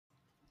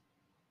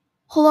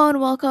Hello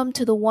and welcome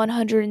to the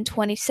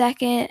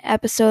 122nd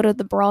episode of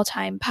the Brawl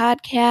Time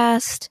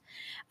podcast.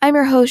 I'm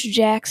your host,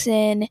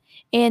 Jackson,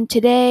 and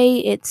today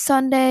it's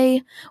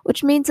Sunday,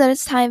 which means that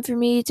it's time for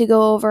me to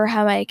go over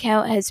how my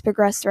account has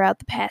progressed throughout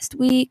the past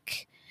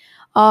week.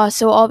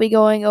 So I'll be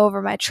going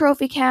over my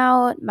trophy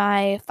count,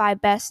 my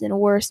 5 best and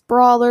worst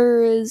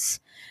brawlers,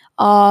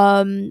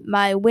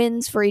 my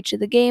wins for each of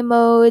the game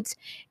modes,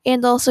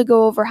 and also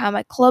go over how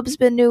my club's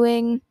been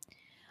doing.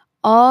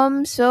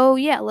 So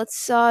yeah,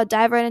 let's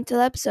dive right into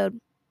the episode.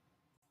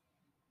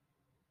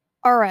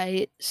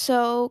 Alright,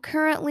 so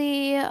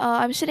currently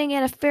I'm sitting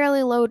at a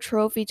fairly low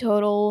trophy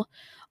total,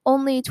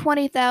 only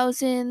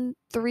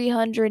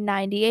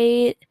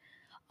 20,398.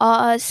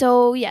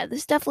 So yeah, this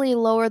is definitely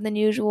lower than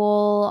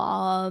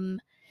usual.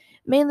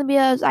 Mainly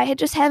because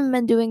just haven't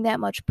been doing that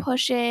much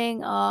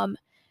pushing. Kind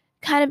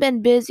of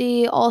been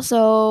busy.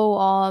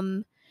 Also,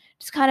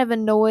 just kind of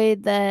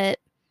annoyed that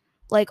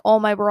like all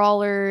my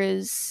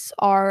brawlers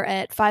are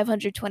at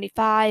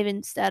 525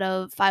 instead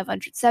of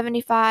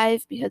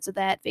 575 because of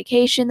that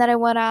vacation that I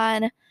went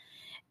on.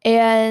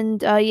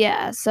 And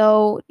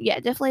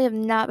definitely have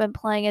not been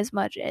playing as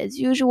much as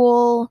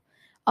usual.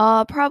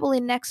 Probably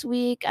next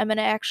week I'm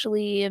gonna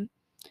actually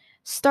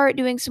start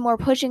doing some more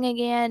pushing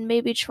again.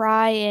 Maybe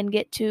try and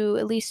get to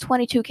at least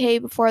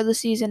 22k before the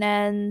season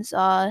ends.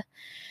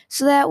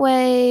 So that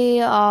way,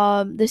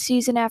 the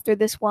season after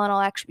this one,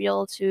 I'll actually be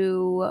able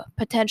to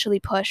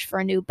potentially push for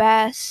a new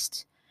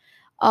best.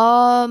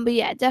 But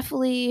yeah,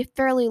 definitely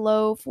fairly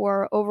low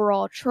for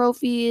overall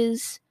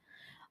trophies.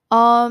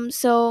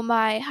 So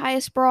my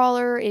highest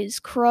brawler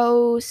is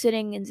Crow,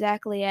 sitting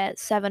exactly at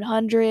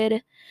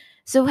 700.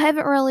 So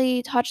haven't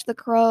really touched the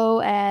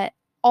Crow at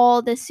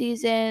all this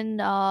season.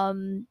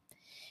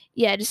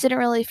 Just didn't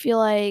really feel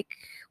like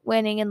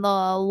winning in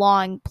the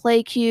long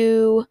play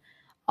queue.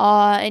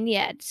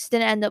 Just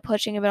didn't end up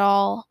pushing him at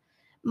all.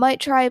 Might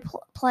try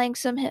playing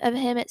some of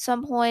him at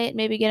some point.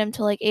 Maybe get him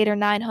to like 8 or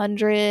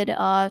 900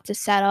 to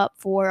set up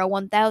for a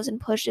 1,000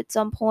 push at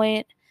some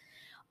point.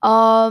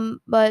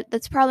 But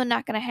that's probably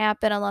not going to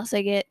happen unless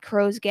I get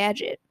Crow's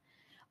gadget.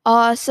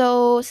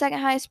 So second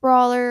highest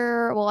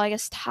brawler, well, I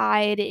guess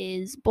tied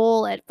is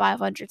Bull at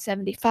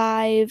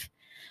 575.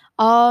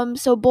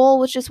 So Bull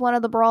was just one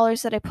of the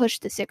brawlers that I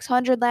pushed to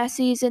 600 last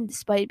season,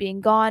 despite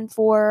being gone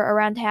for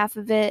around half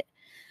of it.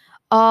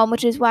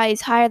 Which is why he's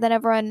higher than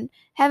everyone.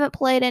 Haven't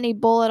played any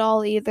Bull at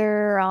all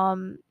either.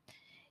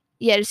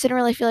 Just didn't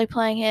really feel like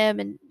playing him,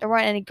 and there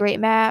weren't any great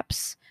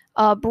maps.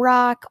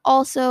 Brock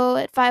also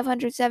at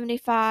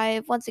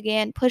 575. Once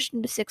again, pushed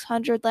him to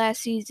 600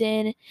 last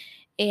season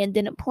and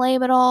didn't play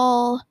him at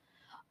all.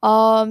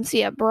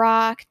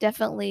 Brock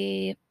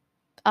definitely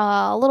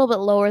a little bit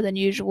lower than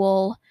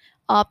usual.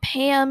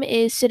 Pam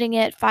is sitting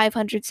at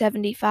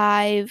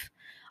 575.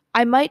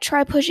 I might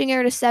try pushing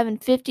her to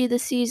 750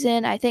 this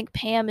season. I think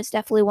Pam is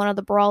definitely one of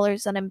the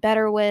brawlers that I'm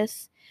better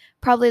with.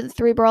 Probably the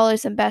 3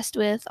 brawlers I'm best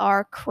with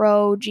are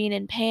Crow, Jean,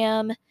 and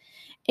Pam.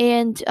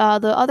 And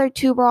the other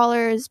 2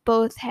 brawlers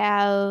both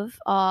have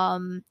a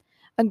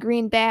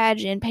green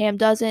badge, and Pam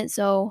doesn't.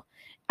 So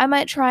I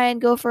might try and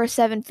go for a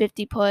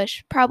 750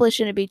 push. Probably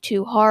shouldn't be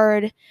too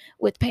hard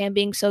with Pam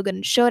being so good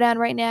in Showdown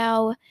right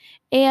now.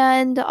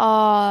 And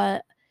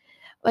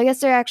I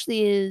guess there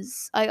actually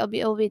is.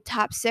 It'll be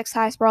top 6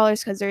 highest brawlers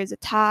because there is a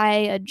tie.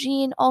 A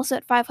Jean also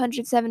at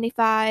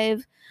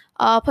 575.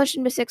 Pushed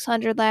him to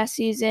 600 last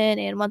season,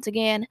 and once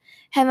again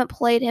haven't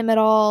played him at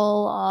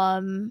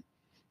all.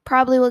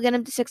 Probably will get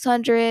him to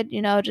 600.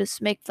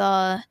 Just make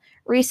the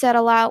reset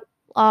a lot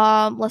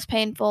less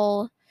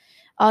painful.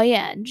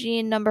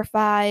 Jean number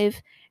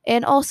 5.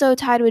 And also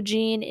tied with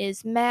Jean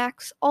is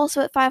Max,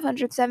 also at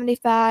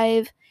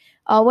 575.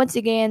 Once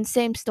again,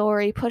 same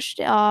story. Pushed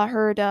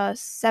her to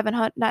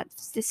 700, not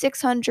to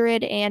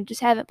 600, and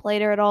just haven't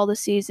played her at all this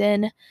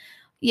season.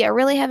 Yeah,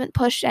 really haven't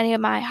pushed any of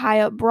my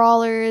high up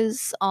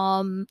brawlers.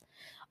 I'll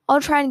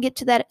try and get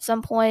to that at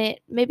some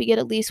point. Maybe get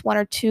at least 1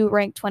 or 2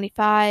 ranked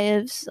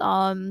 25s.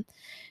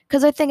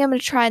 Because I think I'm gonna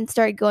try and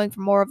start going for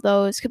more of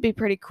those. Could be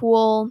pretty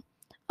cool.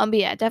 But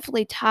yeah,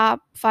 definitely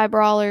top 5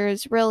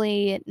 brawlers.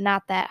 Really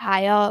not that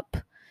high up.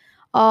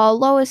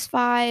 Lowest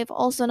 5,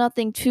 also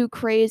nothing too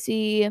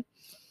crazy.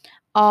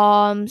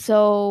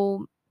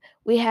 So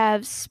we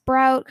have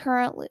Sprout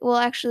currently. Well,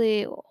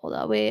 actually, hold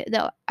on. Wait,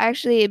 no,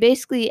 actually,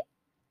 basically,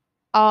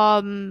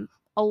 a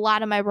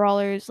lot of my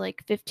brawlers,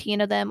 like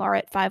 15 of them, are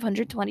at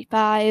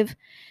 525.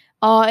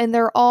 And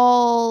they're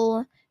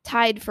all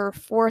tied for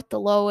 4th, the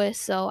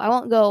lowest. So I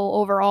won't go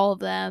over all of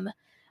them.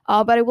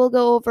 But I will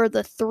go over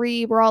the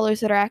 3 brawlers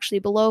that are actually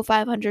below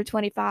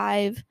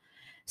 525.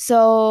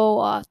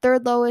 So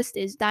 3rd lowest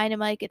is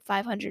Dynamite at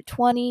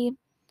 520.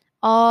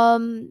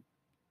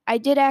 I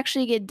did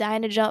actually get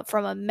Dynajump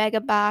from a Mega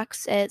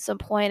Box at some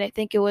point. I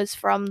think it was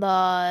from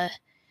the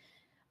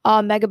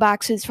Mega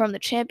Boxes from the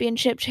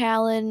Championship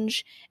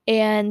Challenge.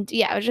 And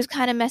yeah, I was just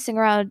kind of messing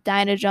around with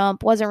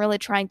Dynajump. Wasn't really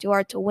trying too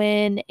hard to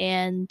win.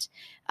 And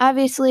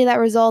obviously that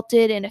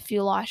resulted in a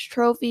few lost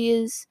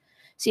trophies.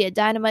 So yeah,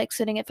 Dynamite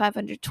sitting at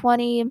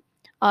 520.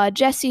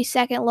 Jesse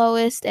second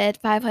lowest at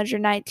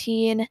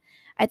 519.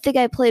 I think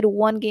I played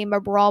one game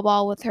of Brawl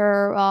Ball with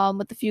her,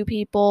 with a few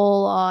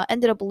people,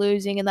 ended up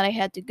losing, and then I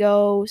had to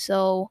go,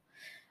 so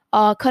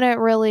couldn't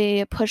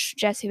really push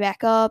Jesse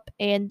back up.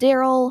 And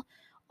Daryl,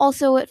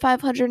 also at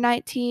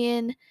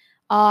 519.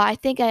 I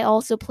think I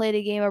also played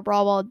a game of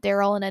Brawl Ball with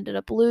Daryl and ended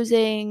up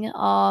losing.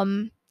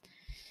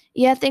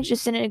 Yeah, things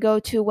just didn't go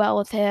too well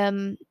with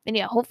him. And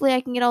yeah, hopefully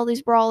I can get all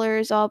these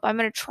brawlers up. I'm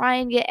gonna try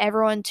and get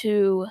everyone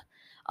to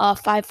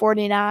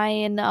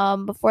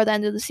 549 before the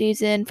end of the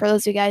season. For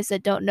those of you guys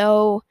that don't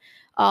know,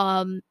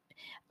 um,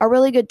 a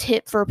really good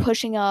tip for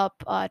pushing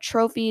up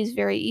trophies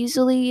very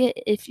easily.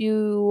 If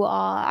you,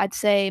 I'd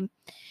say,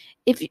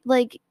 if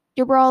like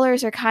your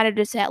brawlers are kind of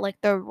just at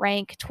like the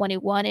rank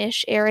 21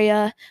 ish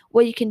area,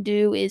 what you can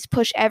do is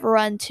push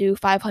everyone to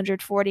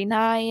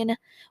 549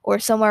 or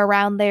somewhere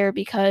around there,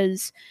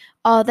 because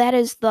that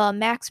is the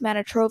max amount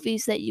of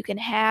trophies that you can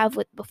have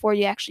before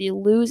you actually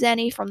lose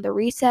any from the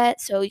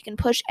reset. So you can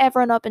push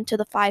everyone up into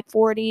the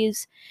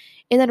 540s,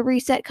 and then a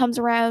reset comes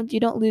around, you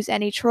don't lose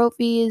any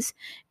trophies,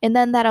 and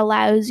then that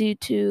allows you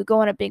to go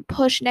on a big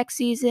push next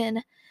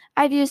season.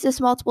 I've used this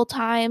multiple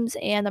times,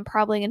 and I'm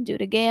probably going to do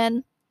it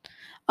again.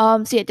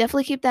 So yeah,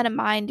 definitely keep that in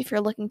mind if you're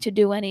looking to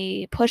do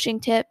any pushing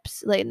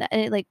tips, like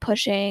any like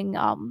pushing.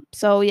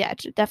 So yeah,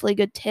 it's definitely a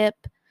good tip.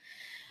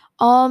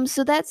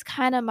 So that's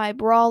kind of my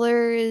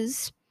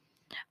brawlers.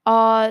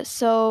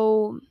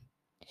 So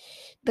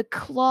the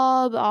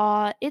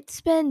club, it's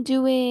been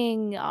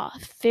doing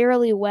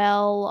fairly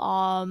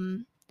well.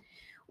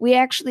 We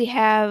actually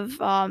have,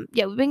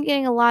 yeah, we've been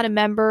getting a lot of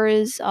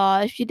members.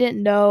 If you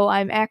didn't know,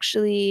 I'm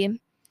actually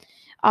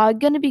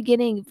going to be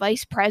getting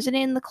vice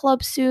president in the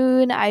club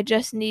soon. I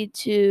just need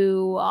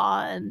to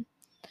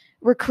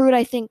recruit,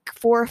 I think,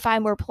 4 or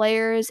 5 more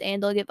players,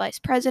 and they'll get vice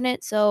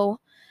president. So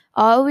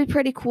it'll be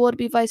pretty cool to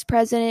be vice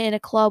president in a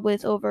club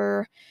with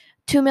over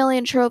 2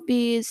 million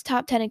trophies,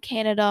 top 10 in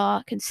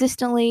Canada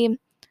consistently.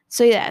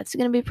 So yeah, it's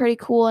going to be pretty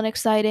cool and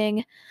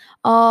exciting.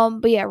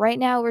 But yeah, right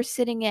now we're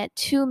sitting at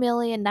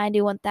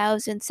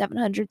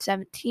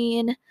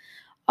 2,091,717.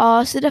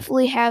 So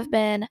definitely have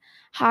been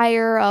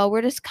higher.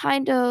 We're just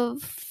kind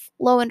of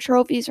low in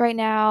trophies right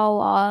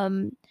now.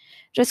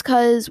 Just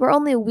because we're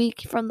only a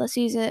week from the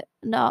season.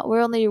 No,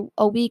 we're only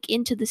a week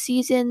into the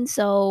season,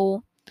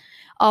 so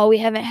we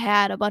haven't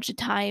had a bunch of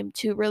time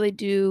to really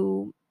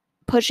do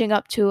pushing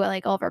up to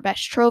like all of our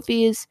best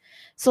trophies.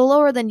 So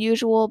lower than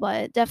usual,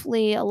 but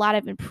definitely a lot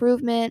of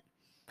improvement.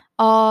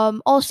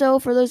 Also,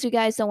 for those of you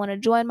guys that want to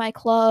join my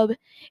club,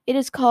 it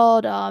is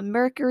called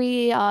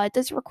Mercury. It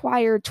does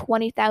require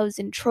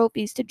 20,000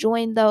 trophies to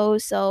join, though,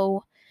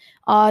 so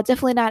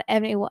definitely not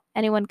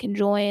anyone can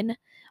join.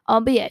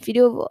 But yeah, if you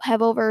do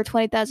have over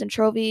 20,000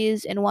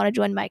 trophies and want to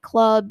join my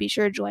club, be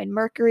sure to join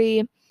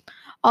Mercury.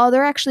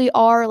 There actually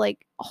are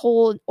like a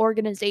whole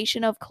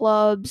organization of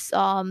clubs.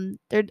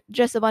 They're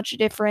just a bunch of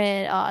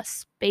different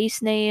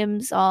space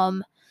names.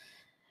 But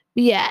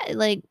yeah,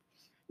 like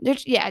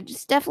there's, yeah,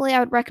 just definitely I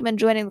would recommend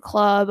joining the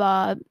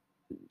club.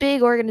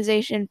 Big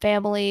organization,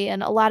 family,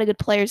 and a lot of good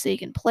players that you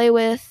can play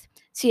with.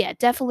 So yeah,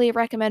 definitely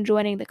recommend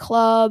joining the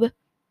club.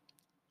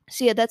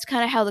 So yeah, that's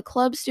kind of how the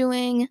club's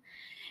doing.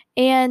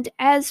 And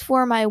as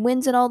for my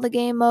wins in all the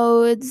game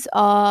modes,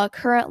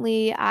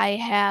 currently I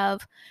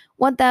have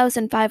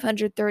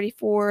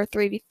 1,534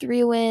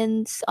 3v3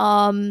 wins.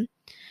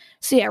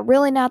 So yeah,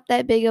 really not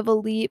that big of a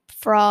leap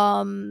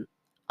from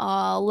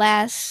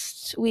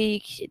last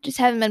week. Just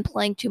haven't been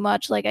playing too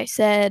much, like I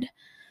said.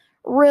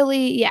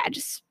 Really, yeah,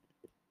 just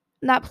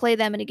not play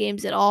that many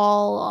games at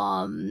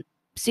all.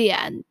 So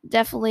yeah,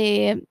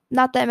 definitely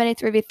not that many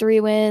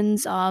 3v3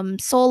 wins.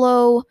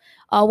 Solo,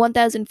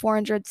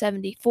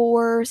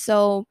 1,474,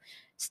 so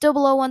still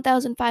below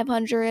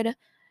 1,500.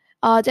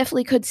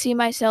 Definitely could see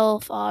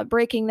myself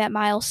breaking that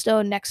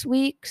milestone next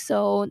week,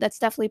 so that's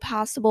definitely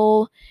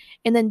possible.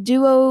 And then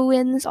duo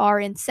wins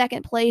are in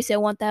second place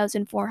at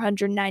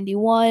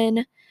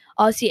 1,491.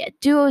 So yeah,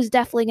 duo is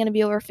definitely going to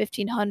be over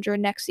 1,500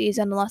 next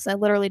season unless I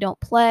literally don't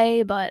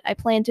play, but I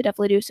plan to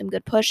definitely do some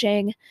good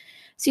pushing.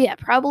 So yeah,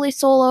 probably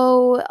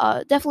solo,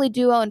 definitely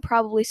duo, and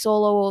probably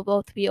solo will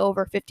both be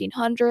over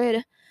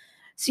 1,500.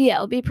 So yeah,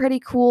 it'll be pretty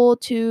cool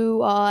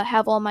to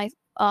have all my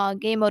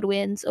game mode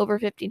wins over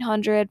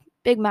 1,500.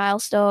 Big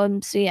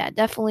milestone. So yeah,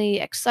 definitely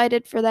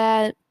excited for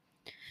that.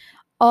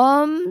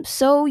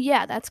 So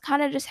yeah, that's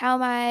kind of just how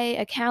my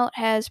account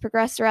has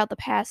progressed throughout the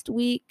past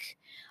week.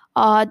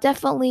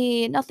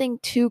 Definitely nothing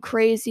too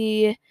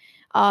crazy.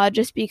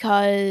 Just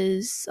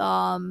because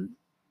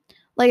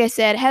like I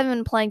said, haven't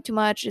been playing too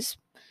much. Just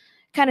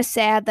kind of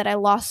sad that I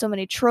lost so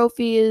many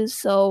trophies.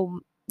 So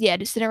yeah,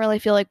 just didn't really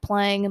feel like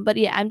playing. But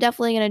yeah, I'm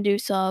definitely gonna do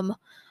some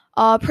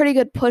pretty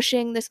good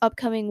pushing this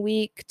upcoming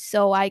week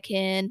so I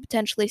can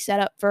potentially set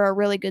up for a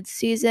really good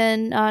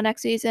season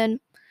next season.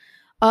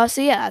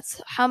 So yeah,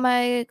 that's how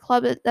my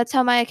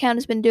account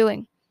has been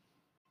doing.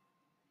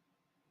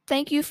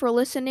 Thank you for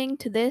listening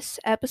to this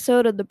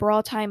episode of the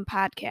Brawl Time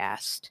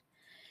podcast.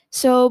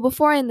 So,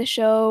 before I end the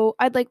show,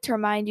 I'd like to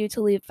remind you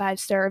to leave a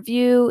 5-star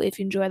review if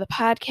you enjoy the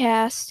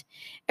podcast.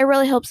 It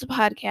really helps the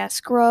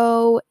podcast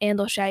grow, and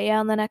they'll shout you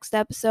out on the next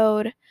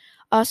episode.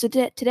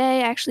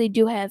 Today I actually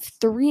do have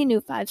 3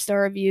 new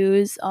 5-star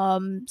reviews.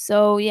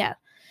 So yeah.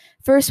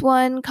 First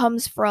one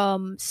comes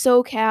from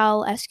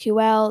SoCal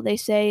SQL. They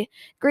say,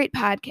 great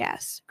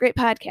podcast. Great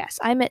podcast.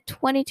 I'm at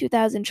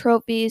 22,000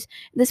 trophies.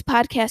 This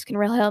podcast can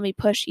really help me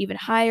push even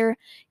higher.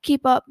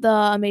 Keep up the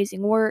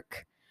amazing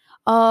work.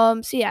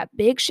 So yeah,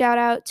 big shout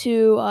out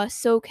to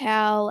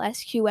SoCal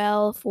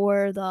SQL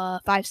for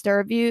the 5-star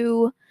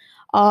review.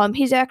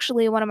 He's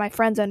actually one of my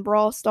friends on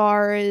Brawl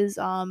Stars.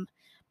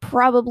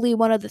 Probably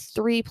one of the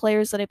 3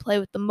 players that I play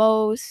with the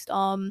most.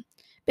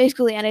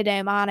 Basically any day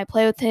I'm on, I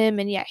play with him,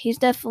 and yeah, he's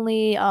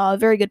definitely a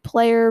very good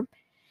player.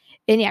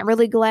 And yeah, I'm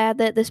really glad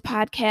that this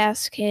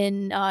podcast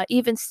can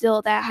even still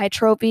at that high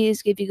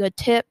trophies give you good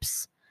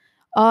tips.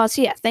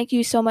 So yeah, thank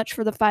you so much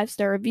for the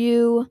 5-star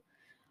review.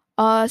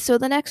 So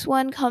the next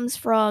one comes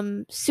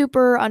from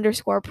super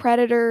underscore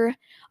predator.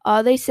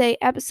 They say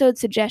episode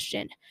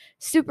suggestion.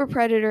 Super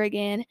Predator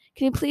again.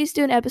 Can you please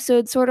do an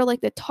episode sort of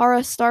like the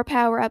Tara Star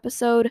Power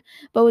episode,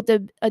 but with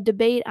a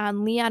debate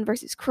on Leon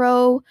versus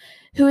Crow?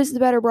 Who is the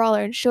better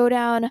brawler in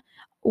Showdown?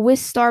 With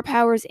star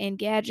powers and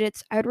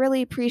gadgets. I would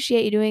really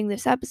appreciate you doing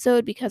this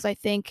episode because I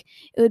think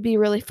it would be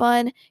really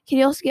fun. Can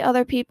you also get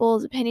other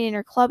people's opinion in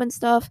your club and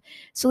stuff?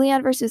 So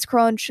Leon versus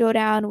Crow in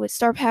Showdown with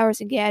star powers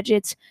and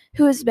gadgets.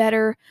 Who is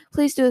better?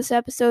 Please do this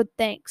episode.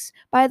 Thanks.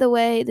 By the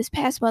way, this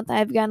past month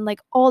I've gotten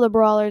like all the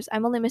brawlers.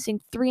 I'm only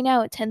missing 3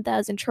 now at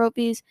 10,000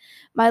 trophies.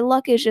 My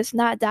luck is just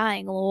not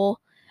dying,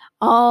 lol.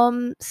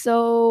 Thank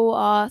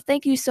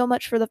you so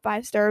much for the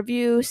 5-star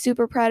review,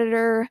 Super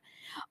Predator.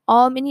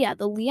 And yeah,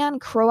 the Leon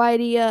Crow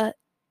idea,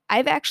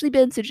 I've actually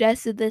been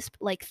suggested this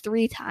like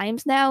 3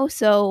 times now.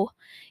 So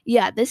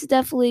yeah, this is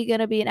definitely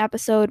gonna be an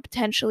episode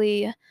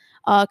potentially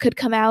could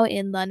come out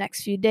in the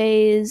next few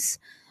days.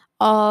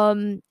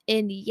 And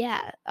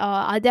yeah,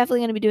 I'm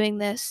definitely gonna be doing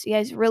this. You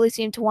guys really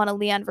seem to want a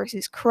Leon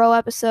versus Crow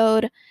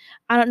episode.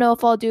 I don't know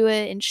if I'll do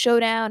it in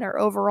Showdown or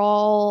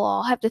overall.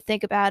 I'll have to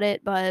think about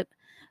it, but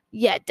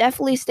yeah,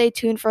 definitely stay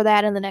tuned for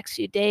that in the next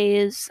few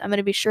days. I'm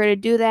gonna be sure to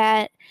do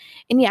that.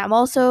 And yeah, I'm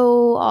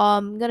also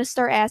gonna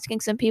start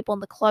asking some people in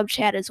the club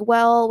chat as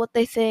well what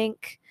they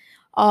think.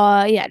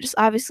 Yeah, just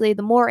obviously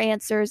the more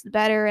answers, the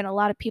better. And a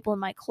lot of people in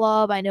my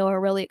club I know are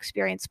really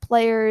experienced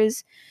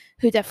players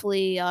who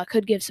definitely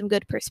could give some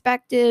good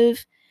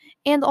perspective.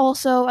 And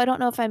also, I don't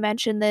know if I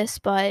mentioned this,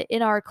 but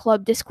in our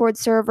club Discord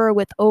server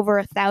with over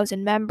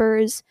 1,000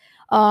 members,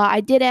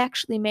 I did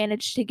actually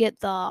manage to get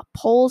the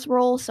polls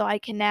roll, so I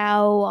can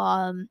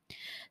now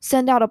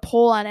send out a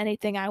poll on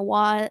anything I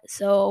want.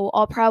 So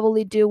I'll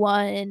probably do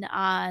one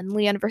on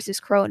Leon versus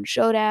Crow and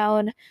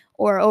Showdown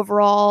or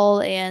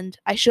overall, and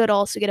I should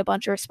also get a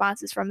bunch of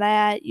responses from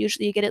that.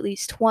 Usually you get at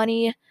least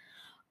 20.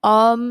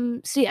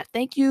 So yeah,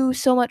 thank you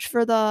so much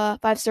for the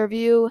 5-star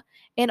review.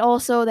 And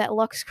also that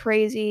looks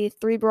crazy.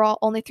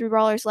 Only 3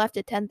 brawlers left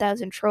at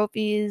 10,000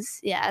 trophies.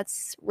 Yeah,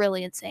 it's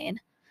really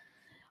insane.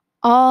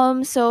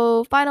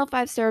 So final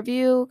 5-star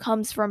review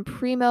comes from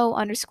Primo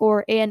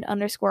underscore and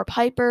underscore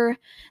Piper.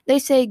 They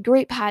say,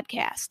 great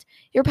podcast.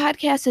 Your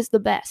podcast is the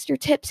best. Your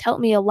tips help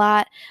me a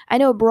lot. I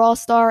know Brawl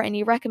Star and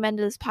you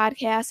recommended this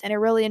podcast and I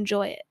really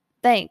enjoy it.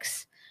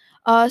 Thanks.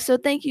 So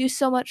thank you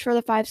so much for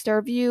the 5-star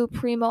review,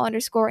 Primo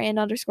underscore and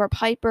underscore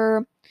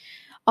Piper.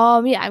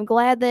 Yeah, I'm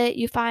glad that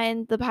you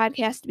find the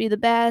podcast to be the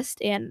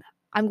best, and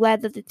I'm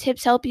glad that the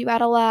tips help you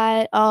out a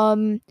lot.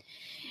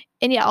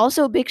 And yeah,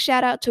 also big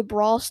shout out to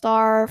Brawl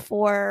Star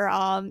for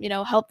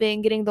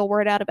helping getting the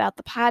word out about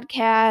the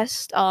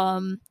podcast.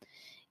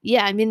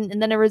 Yeah, I mean,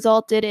 and then it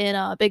resulted in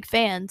a big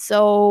fan.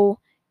 So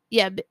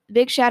yeah,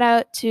 big shout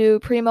out to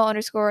Primo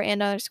underscore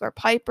and underscore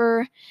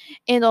Piper,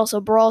 and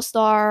also Brawl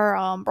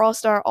Star. Brawl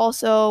Star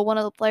also one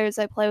of the players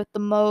I play with the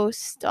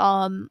most.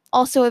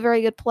 Also a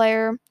very good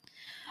player.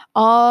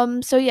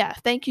 So yeah,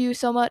 thank you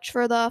so much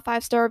for the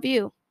 5-star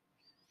review.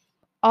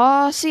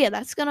 So yeah,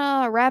 that's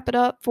gonna wrap it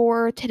up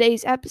for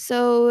today's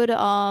episode.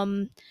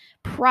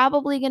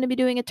 Probably gonna be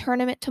doing a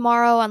tournament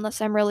tomorrow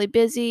unless I'm really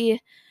busy.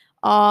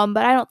 But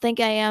I don't think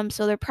I am,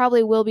 so there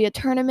probably will be a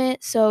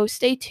tournament. So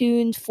stay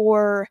tuned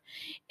for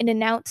an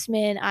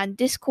announcement on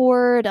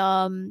Discord.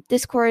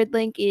 Discord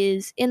link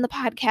is in the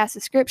podcast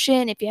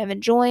description if you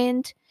haven't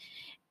joined.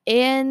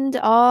 And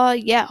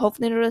yeah,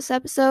 hopefully enjoy this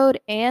episode,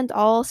 and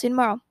I'll see you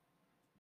tomorrow.